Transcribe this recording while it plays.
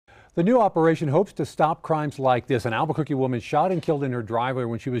The new operation hopes to stop crimes like this. An Albuquerque woman shot and killed in her driveway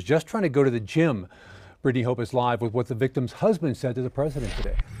when she was just trying to go to the gym. Brittany Hope is live with what the victim's husband said to the president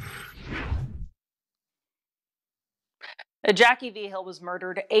today. Jackie Vigil was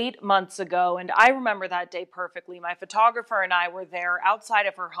murdered 8 months ago, and I remember that day perfectly. My photographer and I were there outside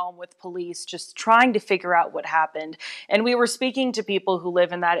of her home with police, just trying to figure out what happened. And we were speaking to people who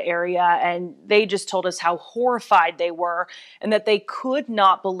live in that area, and they just told us how horrified they were and that they could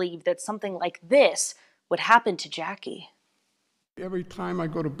not believe that something like this would happen to Jackie. Every time I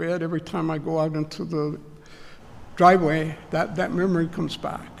go to bed, every time I go out into the driveway, that memory comes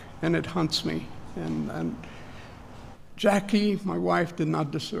back, and it haunts me. And Jackie, my wife, did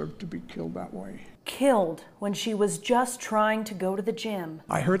not deserve to be killed that way. Killed when she was just trying to go to the gym.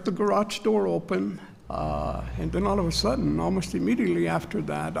 I heard the garage door open, and then all of a sudden, almost immediately after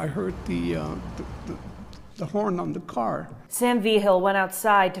that, I heard the horn on the car. Sam Vigil went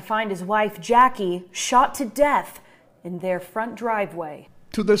outside to find his wife, Jackie, shot to death in their front driveway.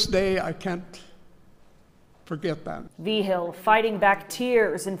 To this day, I can't forget that. Vigil fighting back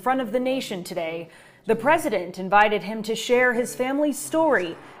tears in front of the nation today. The president invited him to share his family's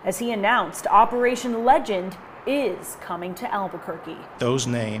story as he announced Operation Legend is coming to Albuquerque. Those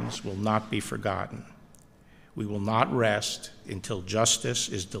names will not be forgotten. We will not rest until justice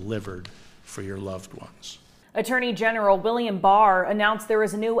is delivered for your loved ones. Attorney General William Barr announced there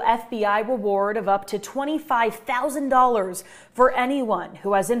is a new FBI reward of up to $25,000 for anyone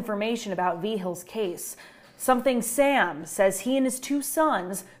who has information about Vigil's case. Something Sam says he and his 2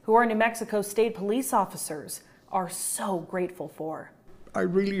 sons, who are New Mexico State police officers, are so grateful for. I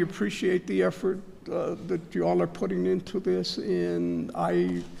really appreciate the effort that you all are putting into this, and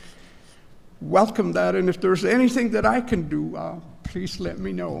I welcome that. And if there's anything that I can do, please let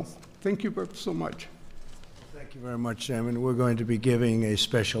me know. Thank you so much. Thank you very much, Sam. And we're going to be giving a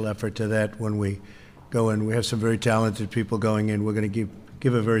special effort to that when we go in. We have some very talented people going in. We're going to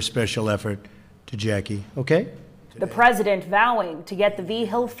give a very special effort to Jackie, okay? The president vowing to get the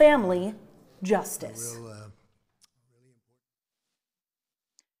Vigil family justice.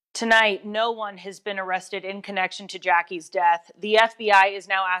 Tonight, no one has been arrested in connection to Jackie's death. The FBI is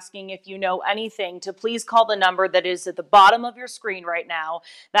now asking if you know anything to please call the number that is at the bottom of your screen right now.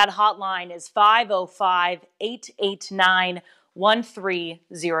 That hotline is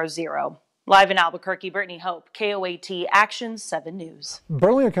 505-889-1300. Live in Albuquerque, Brittany Hope, KOAT Action 7 News.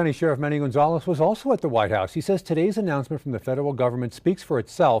 Burlingame County Sheriff Manny Gonzalez was also at the White House. He says today's announcement from the federal government speaks for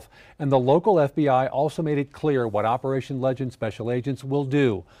itself, and the local FBI also made it clear what Operation Legend special agents will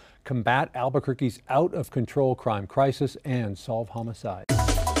do: combat Albuquerque's out-of-control crime crisis and solve homicide.